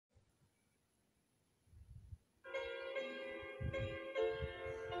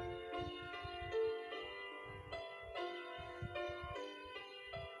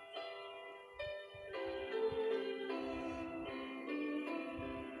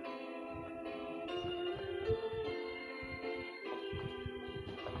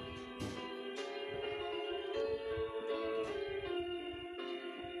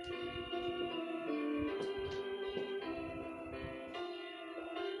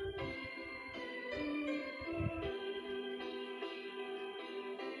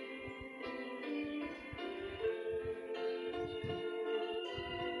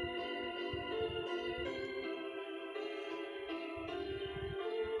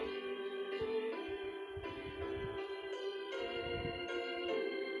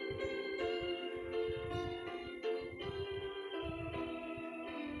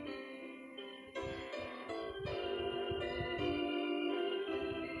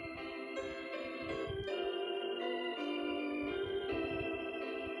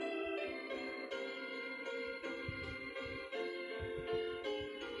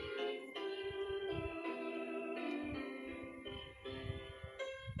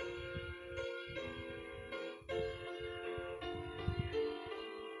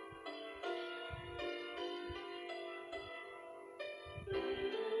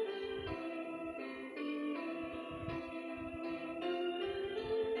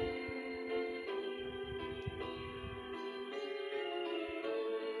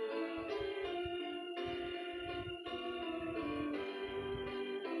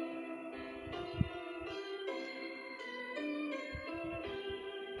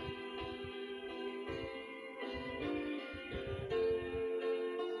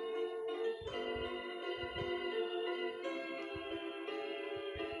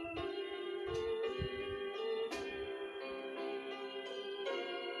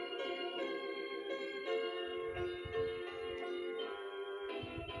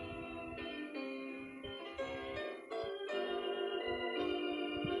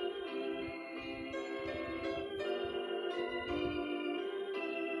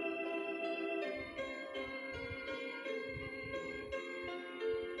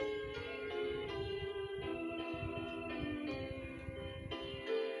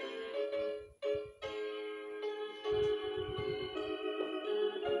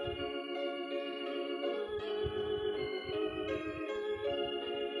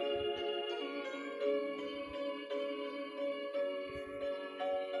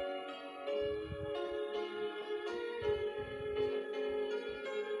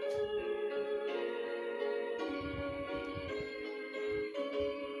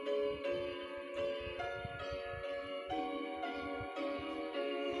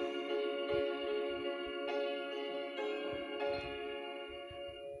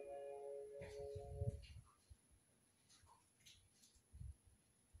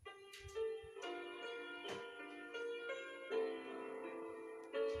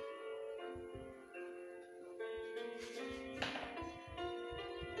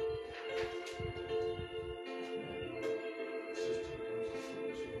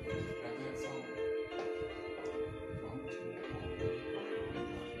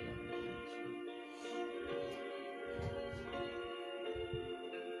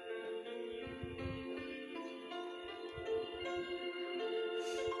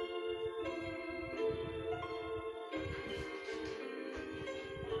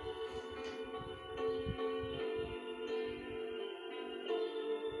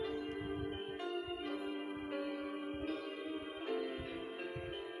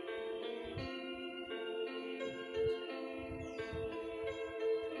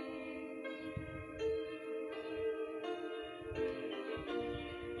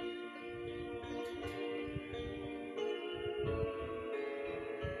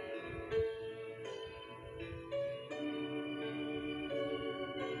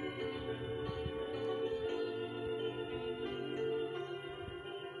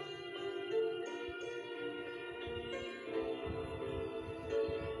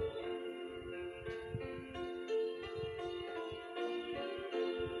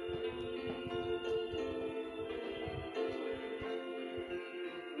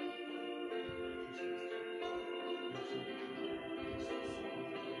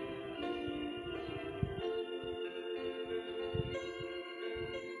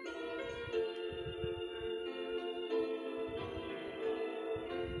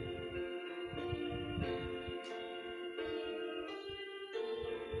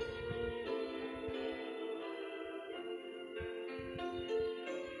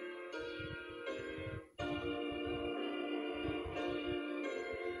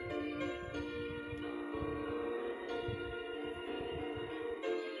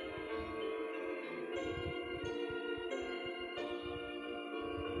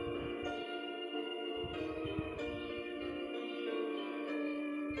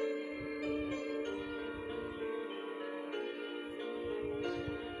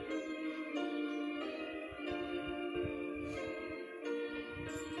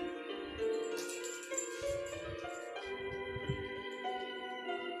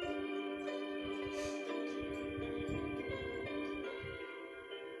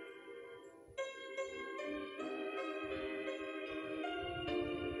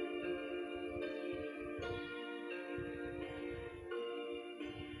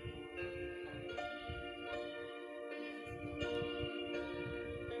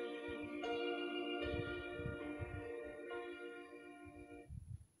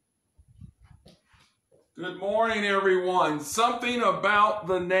Good morning, everyone. Something about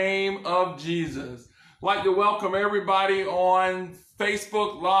the name of Jesus. I'd like to welcome everybody on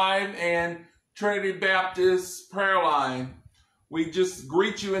Facebook Live and Trinity Baptist Prayer Line. We just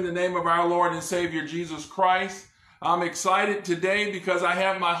greet you in the name of our Lord and Savior, Jesus Christ. I'm excited today because I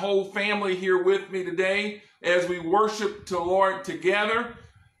have my whole family here with me today as we worship the Lord together.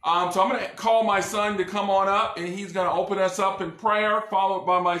 So I'm going to call my son to come on up, and he's going to open us up in prayer, followed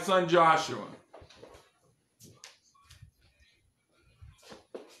by my son Joshua.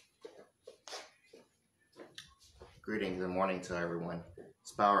 Greetings and morning to everyone.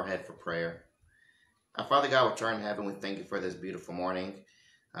 Let's bow our head for prayer. Our Father God, which art in heaven, we thank you for this beautiful morning.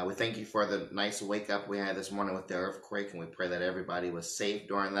 We thank you for the nice wake up we had this morning with the earthquake, and we pray that everybody was safe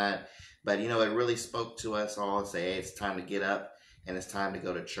during that. But it really spoke to us all to say, hey, it's time to get up and it's time to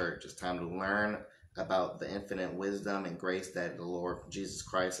go to church. It's time to learn about the infinite wisdom and grace that the Lord Jesus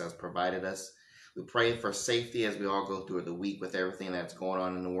Christ has provided us. We pray for safety as we all go through the week with everything that's going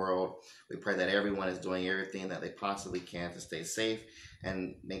on in the world. We pray that everyone is doing everything that they possibly can to stay safe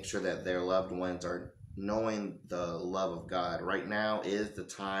and make sure that their loved ones are knowing the love of God. Right now is the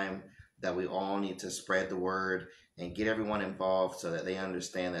time that we all need to spread the word and get everyone involved so that they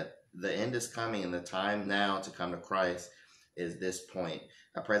understand that the end is coming and the time now to come to Christ is this point.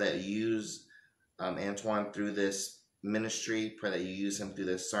 I pray that you use Antoine through this ministry. Pray that you use him through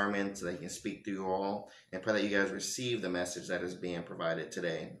this sermon so that he can speak through you all, and pray that you guys receive the message that is being provided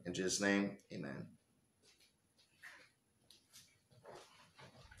today. In Jesus' name, amen.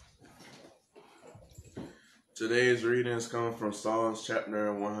 Today's reading is coming from Psalms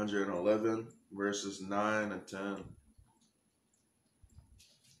chapter 111, verses 9 and 10.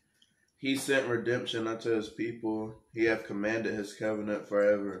 He sent redemption unto his people. He hath commanded his covenant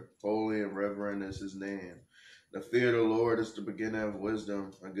forever. Holy and reverend is his name. The fear of the Lord is the beginning of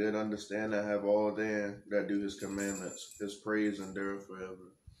wisdom. A good understanding have all they that do his commandments. His praise endureth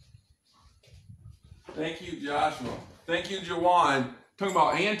forever. Thank you, Joshua. Thank you, Jawan. Talking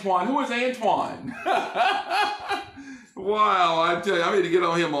about Antoine. Who is Antoine? Wow, I tell you, I need to get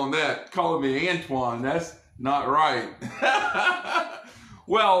on him on that. Calling me Antoine. That's not right.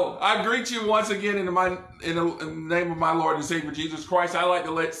 Well, I greet you once again in the name of my Lord and Savior Jesus Christ. I like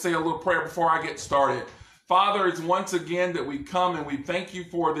to say a little prayer before I get started. Father, it's once again that we come and we thank you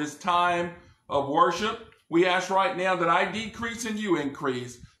for this time of worship. We ask right now that I decrease and you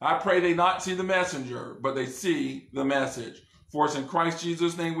increase. I pray they not see the messenger, but they see the message. For us in Christ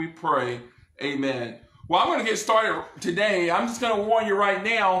Jesus' name we pray. Amen. Well, I'm going to get started today. I'm just going to warn you right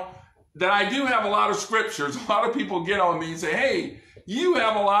now that I do have a lot of scriptures. A lot of people get on me and say, hey, you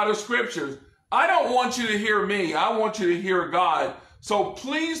have a lot of scriptures. I don't want you to hear me. I want you to hear God. So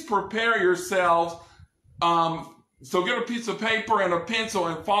please prepare yourselves. So get a piece of paper and a pencil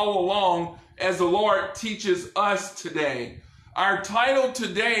and follow along as the Lord teaches us today. Our title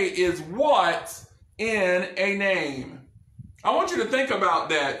today is What's in a Name? I want you to think about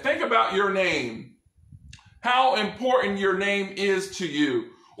that. Think about your name. How important your name is to you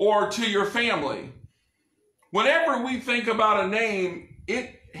or to your family. Whenever we think about a name,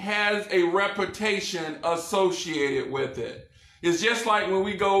 it has a reputation associated with it. It's just like when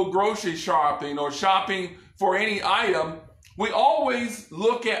we go grocery shopping or shopping for any item, we always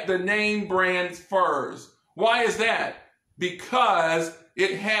look at the name brands first. Why is that? Because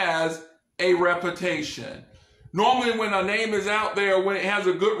it has a reputation. Normally when a name is out there, when it has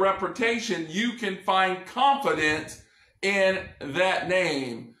a good reputation, you can find confidence in that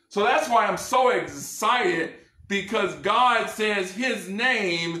name. So that's why I'm so excited, because God says his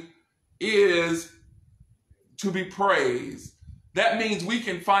name is to be praised. That means we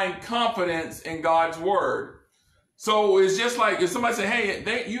can find confidence in God's word. So it's just like if somebody say,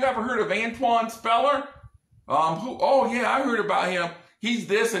 hey, you ever heard of Antoine Speller? Oh yeah, I heard about him. He's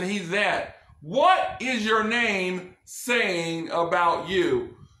this and he's that. What is your name saying about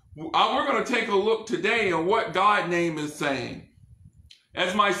you? We're going to take a look today at what God's name is saying.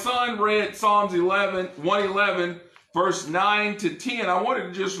 As my son read Psalms 111, verse 9 to 10, I wanted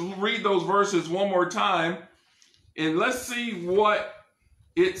to just read those verses one more time. And let's see what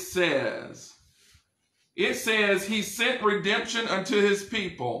it says. It says, he sent redemption unto his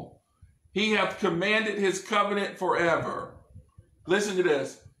people. He hath commanded his covenant forever. Listen to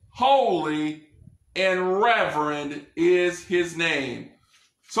this. Holy and reverend is his name.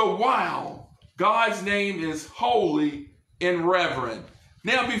 So wow, God's name is holy and reverend.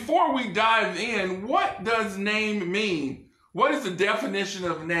 Now, before we dive in, what does name mean? What is the definition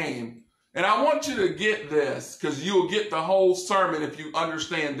of name? And I want you to get this, because you'll get the whole sermon if you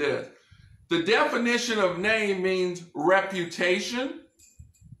understand this. The definition of name means reputation.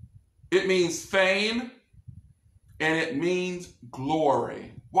 It means fame. and it means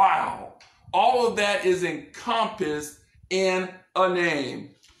glory. Wow. All of that is encompassed in a name.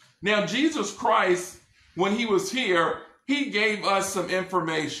 Now, Jesus Christ, when he was here, he gave us some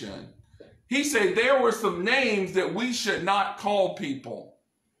information. He said there were some names that we should not call people.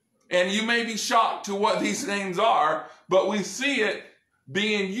 And you may be shocked to what these names are, but we see it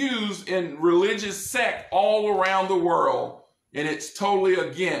being used in religious sect all around the world. And it's totally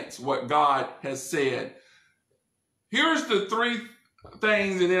against what God has said. Here's the three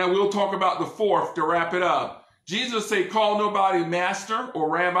things, and then we'll talk about the fourth to wrap it up. Jesus said, call nobody master or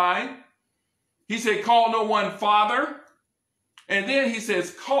rabbi. He said, call no one father. And then he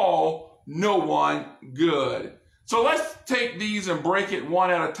says, call no one good. So let's take these and break it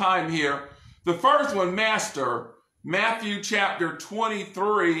one at a time here. The first one, master, Matthew chapter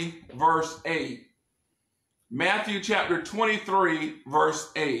 23, verse 8. Matthew chapter 23,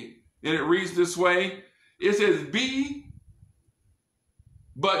 verse 8. And it reads this way. It says,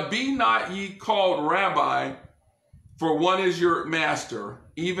 but be not ye called rabbi, for one is your master,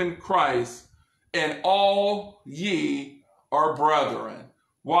 even Christ, and all ye are brethren.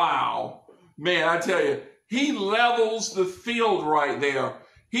 Wow. Man, I tell you, he levels the field right there.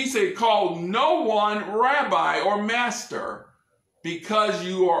 He said, call no one rabbi or master, because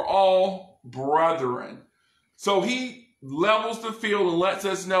you are all brethren. So he levels the field and lets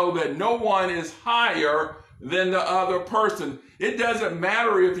us know that no one is higher than the other person. It doesn't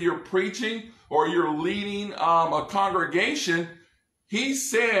matter if you're preaching or you're leading a congregation. He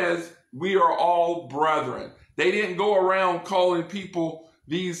says we are all brethren. They didn't go around calling people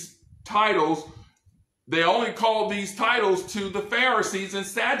these titles. They only called these titles to the Pharisees and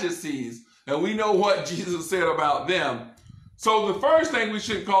Sadducees. And we know what Jesus said about them. So the first thing we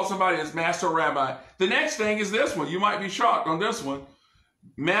shouldn't call somebody is master or rabbi. The next thing is this one. You might be shocked on this one.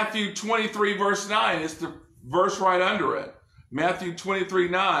 Matthew 23, verse 9. It's the verse right under it. Matthew 23,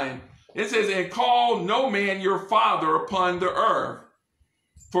 9. It says, and call no man your father upon the earth,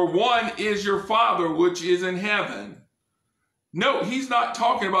 for one is your Father which is in heaven. No, he's not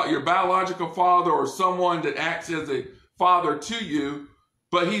talking about your biological father or someone that acts as a father to you,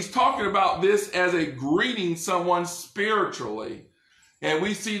 but he's talking about this as a greeting someone spiritually. And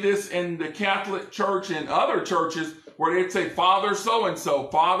we see this in the Catholic Church and other churches where they'd say, Father so-and-so,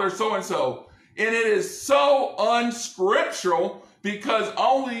 Father so-and-so. And it is so unscriptural because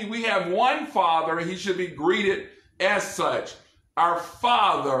only we have one Father and he should be greeted as such. Our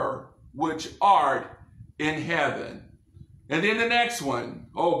Father, which art in heaven. And then the next one.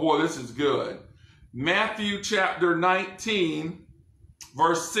 Oh boy, this is good. Matthew chapter 19,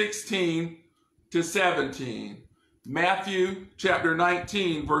 verse 16 to 17. Matthew chapter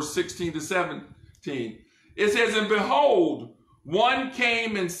 19, verse 16 to 17. It says, and behold, one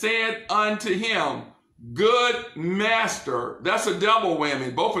came and said unto him, good master. That's a double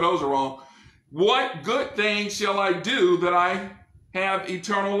whammy. Both of those are wrong. What good thing shall I do that I have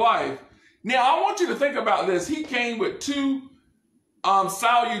eternal life? Now, I want you to think about this. He came with two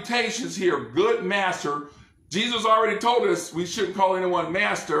salutations here. Good master. Jesus already told us we shouldn't call anyone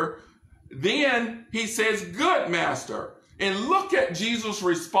master. Then he says, good master. And look at Jesus'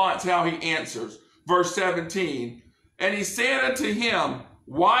 response, how he answers. Verse 17. And he said unto him,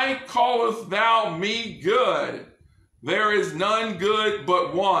 why callest thou me good? There is none good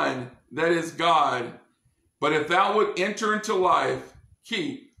but one, that is God. But if thou would enter into life,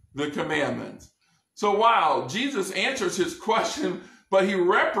 keep the commandments. So wow, Jesus answers his question, but he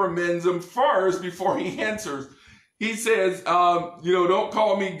reprimands him first before he answers. He says, don't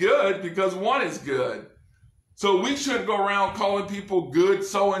call me good because one is good. So we shouldn't go around calling people good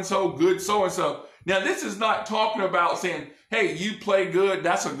so-and-so, good so-and-so. Now, this is not talking about saying, hey, you play good,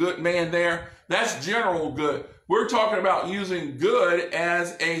 that's a good man there. That's general good. We're talking about using good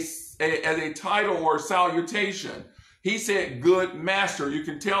as a title or salutation. He said good master. You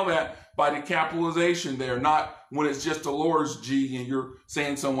can tell that by the capitalization there, not when it's just a lower's G and you're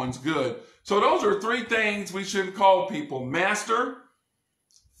saying someone's good. So those are three things we shouldn't call people: master,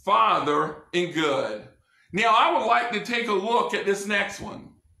 father, and good. Now, I would like to take a look at this next one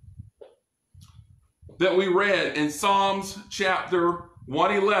that we read in Psalms chapter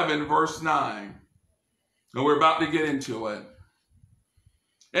 111, verse 9. And we're about to get into it.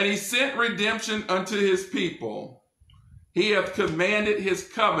 And he sent redemption unto his people. He hath commanded his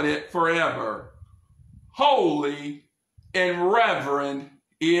covenant forever. Holy and reverend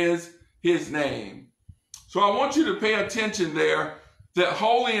is his name. So I want you to pay attention there that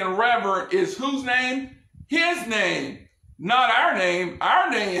holy and reverend is whose name? His name, not our name. Our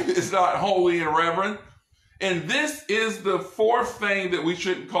name is not holy and reverend. And this is the fourth thing that we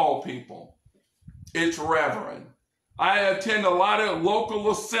shouldn't call people. It's reverend. I attend a lot of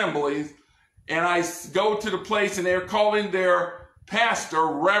local assemblies, and I go to the place and they're calling their pastor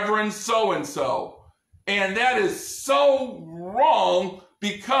Reverend so-and-so. And that is so wrong,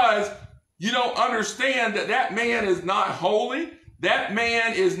 because you don't understand that that man is not holy. That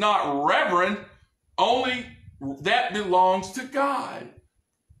man is not reverend. Only that belongs to God.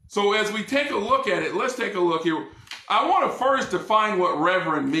 So as we take a look at it, let's take a look here. I want to first define what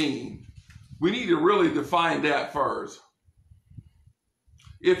reverend means. We need to really define that first.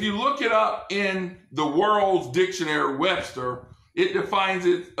 If you look it up in the World's Dictionary, Webster, it defines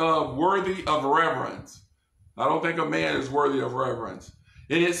it worthy of reverence. I don't think a man is worthy of reverence.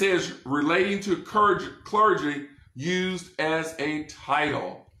 And it says relating to clergy used as a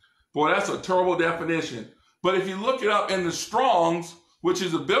title. Boy, that's a terrible definition. But if you look it up in the Strong's, which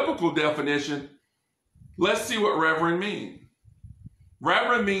is a biblical definition, let's see what reverend means.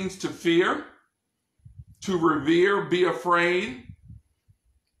 Reverend means to fear, to revere, be afraid,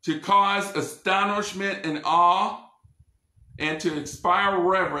 to cause astonishment and awe, and to inspire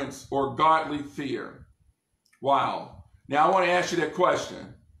reverence or godly fear. Wow. Now I want to ask you that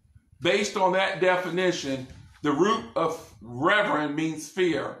question. Based on that definition, the root of reverend means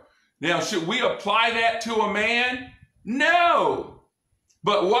fear. Now, should we apply that to a man? No.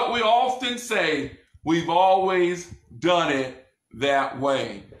 But what we often say, we've always done it that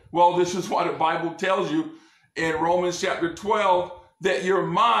way. Well, this is what the Bible tells you in Romans chapter 12, that your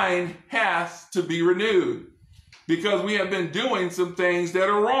mind has to be renewed, because we have been doing some things that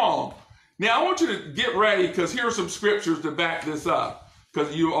are wrong. Now, I want you to get ready, because here are some scriptures to back this up,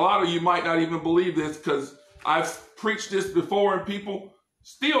 because a lot of you might not even believe this, because I've preached this before and people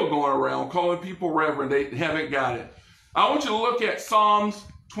still going around calling people reverend. They haven't got it. I want you to look at Psalms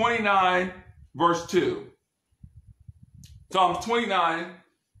 29, verse 2. Psalms 29,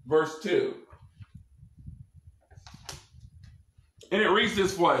 verse 2. And it reads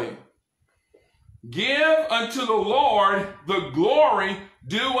this way. Give unto the Lord the glory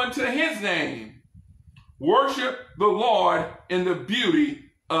due unto his name. Worship the Lord in the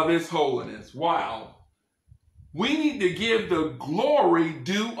beauty of his holiness. Wow. We need to give the glory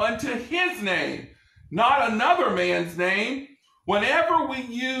due unto his name, not another man's name. Whenever we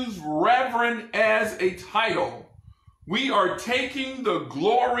use reverend as a title, we are taking the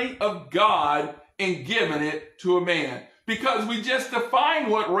glory of God and giving it to a man, because we just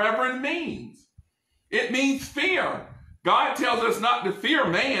defined what reverend means. It means fear. God tells us not to fear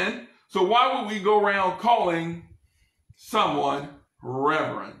man, so why would we go around calling someone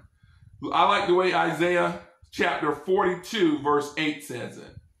reverend? I like the way Isaiah chapter 42, verse 8 says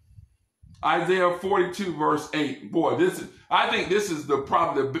it. Isaiah 42, verse 8. Boy, I think this is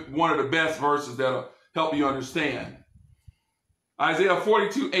probably one of the best verses that'll help you understand. Isaiah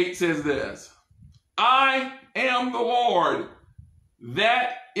 42, 8 says this. I am the Lord,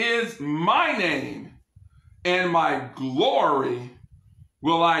 that is my name, and my glory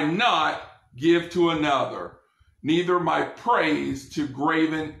will I not give to another, neither my praise to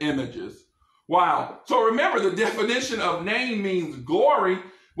graven images. Wow. So remember, the definition of name means glory.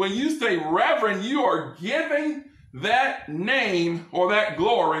 When you say reverend, you are giving that name or that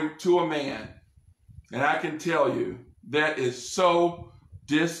glory to a man. And I can tell you, that is so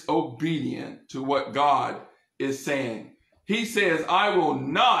disobedient to what God is saying. He says, I will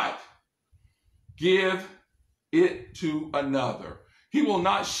not give it to another. He will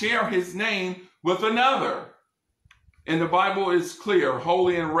not share his name with another. And the Bible is clear.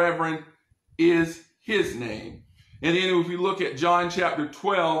 Holy and reverend is his name. And then if we look at John chapter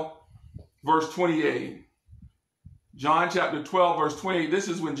 12, verse 28. John chapter 12, verse 28. This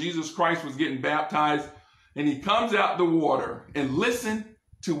is when Jesus Christ was getting baptized. And he comes out the water, and listen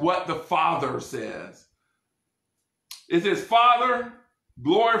to what the Father says. It says, Father,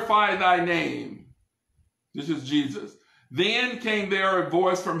 glorify thy name. This is Jesus. Then came there a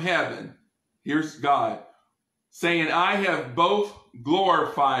voice from heaven. Here's God saying, I have both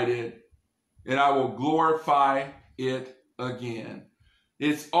glorified it, and I will glorify it again.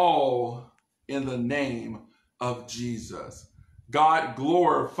 It's all in the name of Jesus. God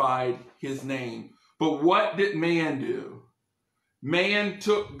glorified his name. But what did man do? Man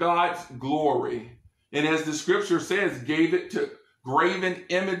took God's glory, and as the scripture says, gave it to graven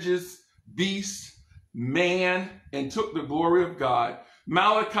images, beasts, man, and took the glory of God.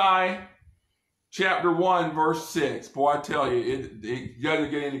 Malachi chapter 1, verse 6. Boy, I tell you, it doesn't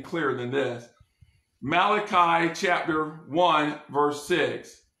get any clearer than this. Malachi chapter 1, verse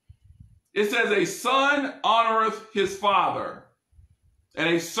 6. It says, a son honoreth his father, and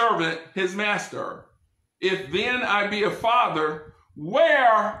a servant his master. If then I be a father,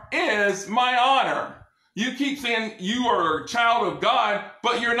 where is my honor? You keep saying you are a child of God,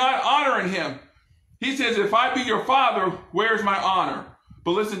 but you're not honoring him. He says, if I be your father, where's my honor?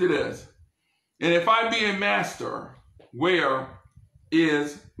 But listen to this. And if I be a master, where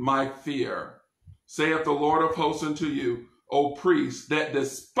is my fear? Saith the Lord of hosts unto you, O priests that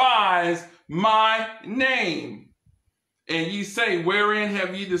despise my name. And ye say, wherein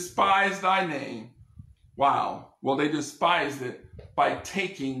have ye despised thy name? Wow. Well, they despised it by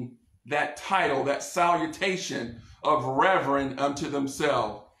taking that title, that salutation of reverend unto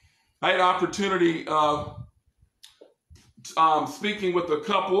themselves. I had an opportunity of speaking with a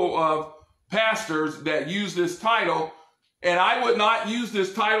couple of pastors that use this title, and I would not use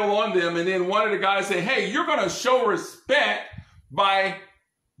this title on them. And then one of the guys said, hey, you're going to show respect by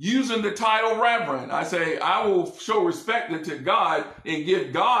using the title reverend. I say, I will show respect to God and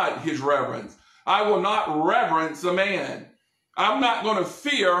give God his reverence. I will not reverence a man. I'm not going to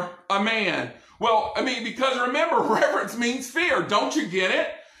fear a man. Well, I mean, because remember, reverence means fear. Don't you get it?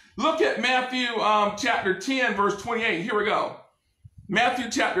 Look at Matthew chapter 10, verse 28. Here we go. Matthew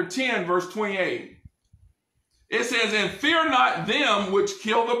chapter 10, verse 28. It says, and fear not them which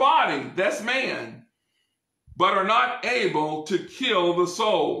kill the body, that's man, but are not able to kill the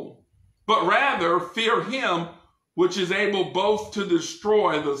soul, but rather fear him which is able both to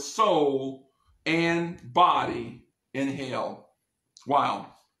destroy the soul and body in hell.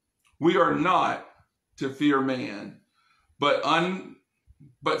 Wow. We are not to fear man, but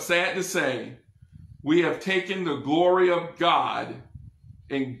sad to say, we have taken the glory of God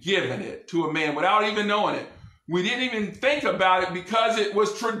and given it to a man without even knowing it. We didn't even think about it because it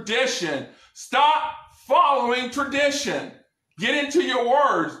was tradition. Stop following tradition. Get into your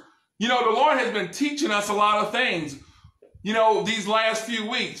words. You know, the Lord has been teaching us a lot of things. You know, these last few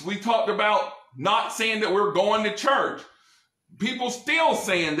weeks, we talked about not saying that we're going to church. People still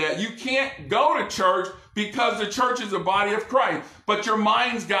saying that you can't go to church because the church is a body of Christ, but your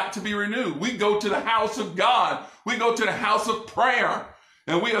mind's got to be renewed. We go to the house of God. We go to the house of prayer,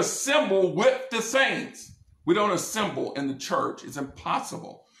 and we assemble with the saints. We don't assemble in the church. It's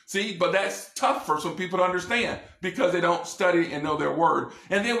impossible. See, but that's tough for some people to understand because they don't study and know their word.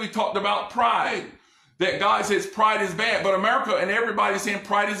 And then we talked about pride, that God says pride is bad, but America and everybody's saying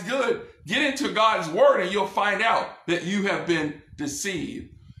pride is good. Get into God's word and you'll find out that you have been deceived.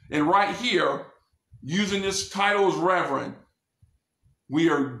 And right here, using this title as reverend, we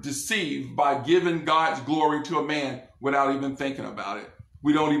are deceived by giving God's glory to a man without even thinking about it.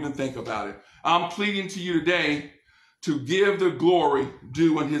 We don't even think about it. I'm pleading to you today to give the glory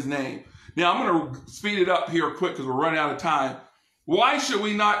due in his name. Now, I'm going to speed it up here quick because we're running out of time. Why should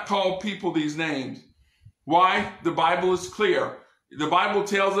we not call people these names? Why? The Bible is clear. The Bible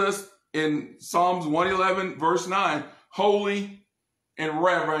tells us in Psalms 111, verse 9, holy and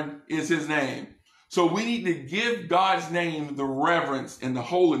reverend is his name. So we need to give God's name the reverence and the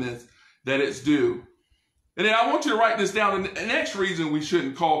holiness that it's due. And then I want you to write this down. The next reason we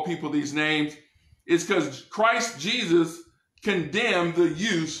shouldn't call people these names is because Christ Jesus condemned the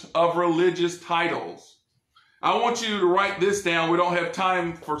use of religious titles. I want you to write this down. We don't have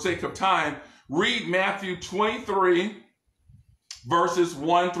time for sake of time. Read Matthew 23, verses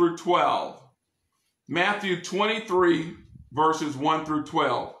 1 through 12. Matthew 23, verses 1 through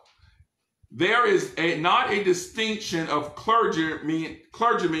 12. There is not a distinction of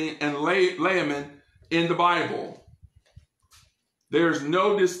clergymen and laymen in the Bible. There's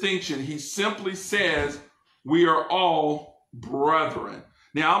no distinction. He simply says we are all brethren.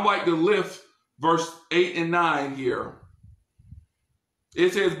 Now, I'd like to lift verse 8 and 9 here.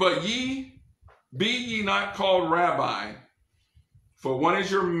 It says, but be ye not called rabbi, for one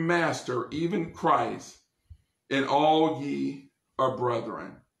is your master, even Christ, and all ye are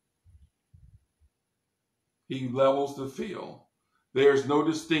brethren. He levels the field. There's no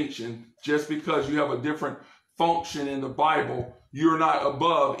distinction. Just because you have a different function in the Bible, you're not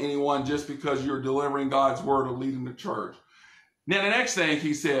above anyone just because you're delivering God's word or leading the church. Now, the next thing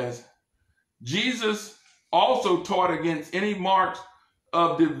he says, Jesus also taught against any marks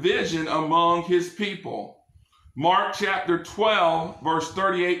of division among his people. Mark chapter 12, verse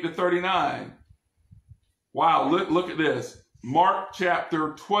 38 to 39. Wow, look at this. Mark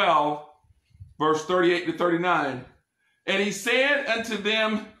chapter 12, verse 38 to 39. And he said unto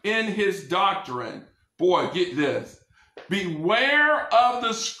them in his doctrine, boy, get this, beware of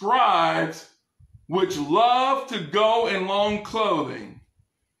the scribes which love to go in long clothing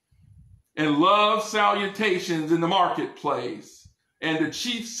and love salutations in the marketplace and the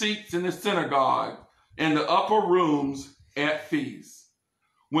chief seats in the synagogue and the upper rooms at feasts.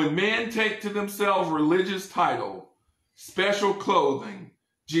 When men take to themselves religious title, special clothing,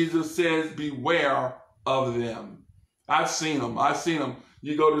 Jesus says, beware of them. I've seen them.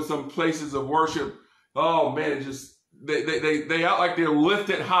 You go to some places of worship. Oh man, it just they act like they're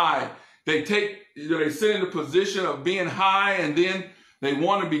lifted high. They sit in a position of being high, and then they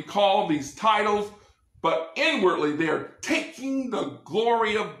want to be called these titles, but inwardly they're taking the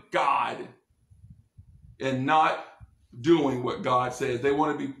glory of God and not doing what God says. They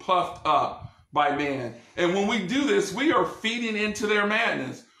want to be puffed up by man. And when we do this, we are feeding into their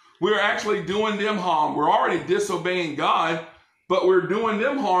madness. We're actually doing them harm. We're already disobeying God, but we're doing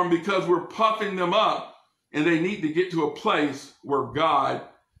them harm because we're puffing them up, and they need to get to a place where God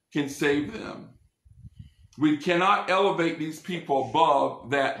can save them. We cannot elevate these people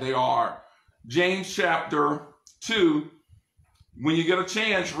above that they are. James chapter 2, when you get a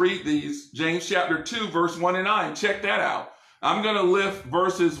chance, read these. James chapter 2, verse 1 and 9. Check that out. I'm going to lift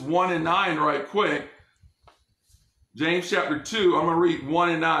verses 1 and 9 right quick. James chapter 2, I'm going to read 1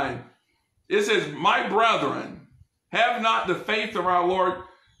 and 9. It says, "My brethren, have not the faith of our Lord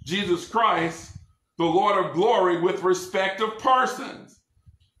Jesus Christ, the Lord of glory, with respect of persons.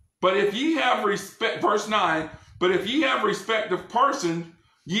 But if ye have respect," verse 9, "but if ye have respect of persons,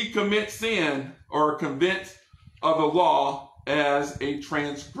 ye commit sin, or are convinced of the law as a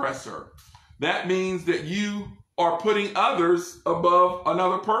transgressor." That means that you are putting others above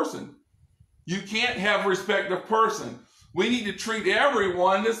another person. You can't have respect of person. We need to treat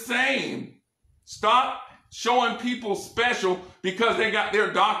everyone the same. Stop showing people special because they got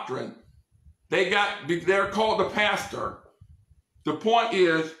their doctrine. They're called the pastor. The point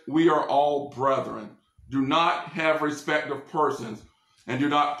is, we are all brethren. Do not have respect of persons, and do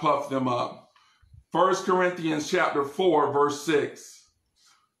not puff them up. 1 Corinthians chapter 4, verse 6.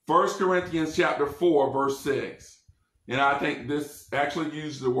 1 Corinthians chapter 4, verse 6. And I think this actually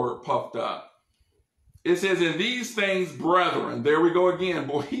used the word puffed up. It says, "In these things, brethren," there we go again.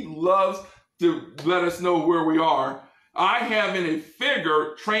 Boy, he loves to let us know where we are. "I have in a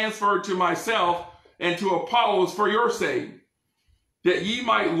figure transferred to myself and to Apollos for your sake, that ye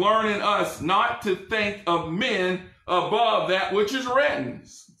might learn in us not to think of men above that which is written,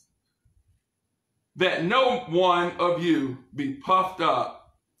 that no one of you be puffed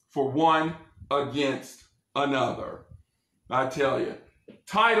up for one against another." I tell you,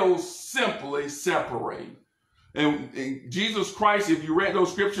 titles simply separate. And Jesus Christ, if you read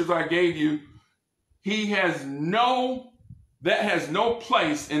those scriptures I gave you, that has no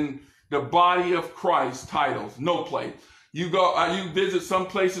place in the body of Christ, titles, no place. You visit some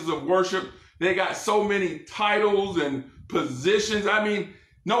places of worship, they got so many titles and positions. I mean,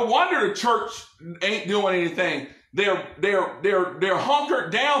 no wonder the church ain't doing anything. They're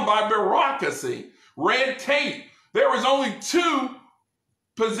hunkered down by bureaucracy, red tape. There was only 2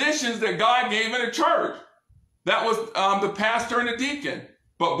 positions that God gave in a church. That was the pastor and the deacon.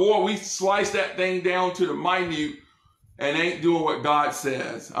 But boy, we sliced that thing down to the minute and ain't doing what God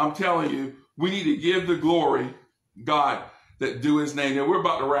says. I'm telling you, we need to give the glory God that do his name. And we're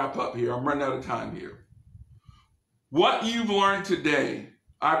about to wrap up here. I'm running out of time here. What you've learned today,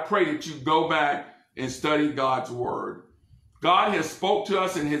 I pray that you go back and study God's word. God has spoke to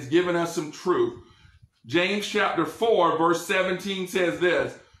us and has given us some truth. James chapter 4, verse 17 says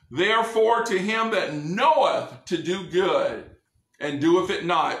this, "Therefore to him that knoweth to do good and doeth it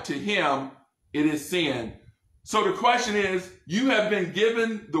not, to him it is sin." So the question is, you have been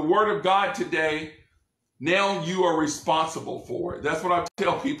given the word of God today. Now you are responsible for it. That's what I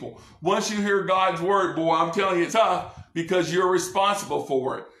tell people. Once you hear God's word, boy, I'm telling you, it's tough because you're responsible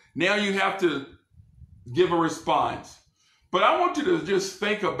for it. Now you have to give a response. But I want you to just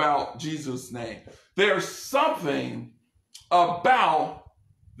think about Jesus' name. There's something about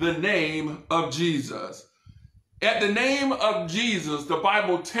the name of Jesus. At the name of Jesus, the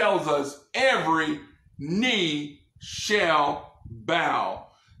Bible tells us every knee shall bow.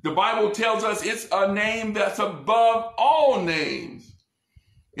 The Bible tells us it's a name that's above all names.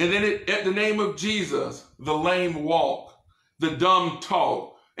 And then at the name of Jesus, the lame walk, the dumb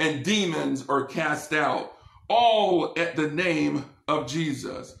talk, and demons are cast out. All at the name of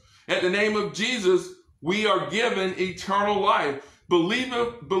Jesus. At the name of Jesus, we are given eternal life. Believe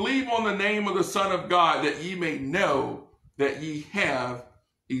on the name of the Son of God, that ye may know that ye have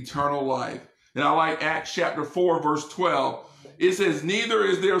eternal life. And I like Acts chapter 4, verse 12. It says, "Neither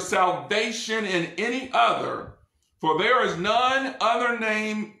is there salvation in any other, for there is none other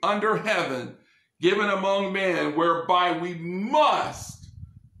name under heaven given among men whereby we must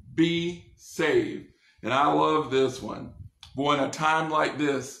be saved." And I love this one. Boy, in a time like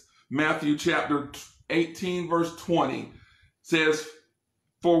this, Matthew chapter 18, verse 20 says,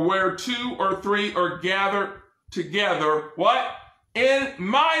 "For where 2 or 3 are gathered together," what? "In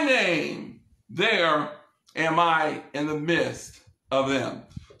my name, there am I in the midst of them.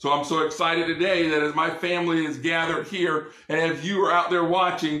 So I'm so excited today that as my family is gathered here, and if you are out there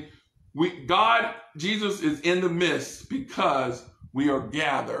watching, Jesus is in the midst because we are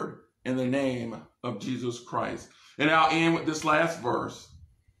gathered in the name of Jesus Christ. And I'll end with this last verse,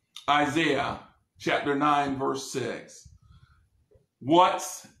 Isaiah chapter 9, verse 6.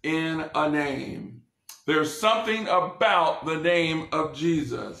 What's in a name? There's something about the name of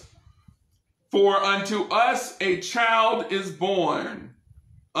Jesus. For unto us a child is born,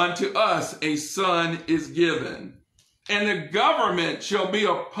 unto us a son is given, and the government shall be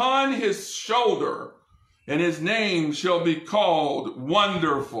upon his shoulder, and his name shall be called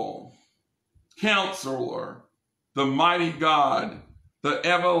Wonderful, Counselor, the Mighty God, the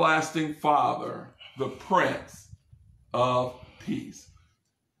Everlasting Father, the Prince of Peace.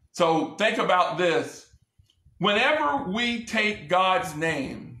 So think about this. Whenever we take God's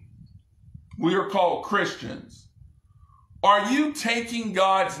name, we are called Christians. Are you taking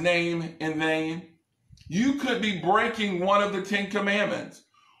God's name in vain? You could be breaking one of the 10 commandments.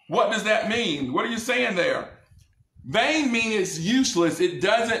 What does that mean? What are you saying there? Vain means it's useless. It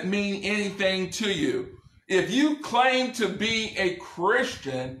doesn't mean anything to you. If you claim to be a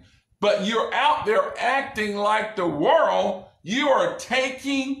Christian, but you're out there acting like the world, you are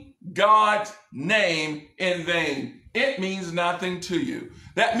taking God's name in vain. It means nothing to you.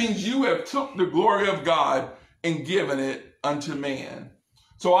 That means you have took the glory of God and given it unto man.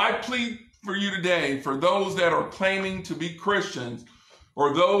 So I plead for you today, for those that are claiming to be Christians,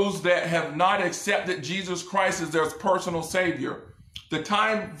 or those that have not accepted Jesus Christ as their personal Savior, the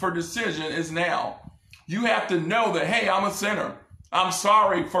time for decision is now. You have to know that, hey, I'm a sinner. I'm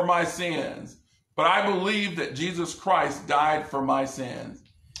sorry for my sins. But I believe that Jesus Christ died for my sins.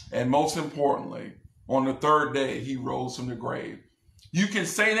 And most importantly, on the third day, he rose from the grave. You can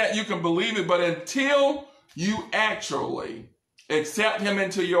say that, you can believe it, but until you actually accept him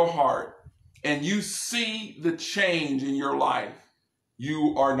into your heart and you see the change in your life,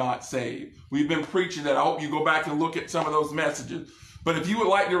 you are not saved. We've been preaching that. I hope you go back and look at some of those messages. But if you would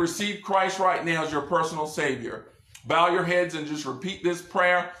like to receive Christ right now as your personal Savior, bow your heads and just repeat this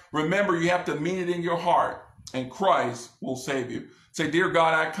prayer. Remember, you have to mean it in your heart, and Christ will save you. Say, dear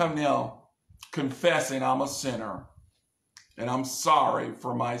God, I come now confessing I'm a sinner, and I'm sorry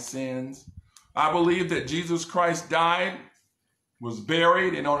for my sins. I believe that Jesus Christ died, was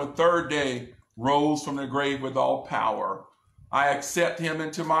buried, and on the third day rose from the grave with all power. I accept him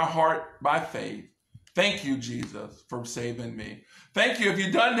into my heart by faith. Thank you, Jesus, for saving me. Thank you. If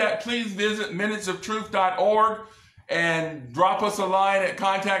you've done that, please visit minutesoftruth.org and drop us a line at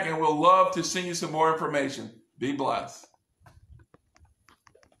contact, and we'll love to send you some more information. Be blessed.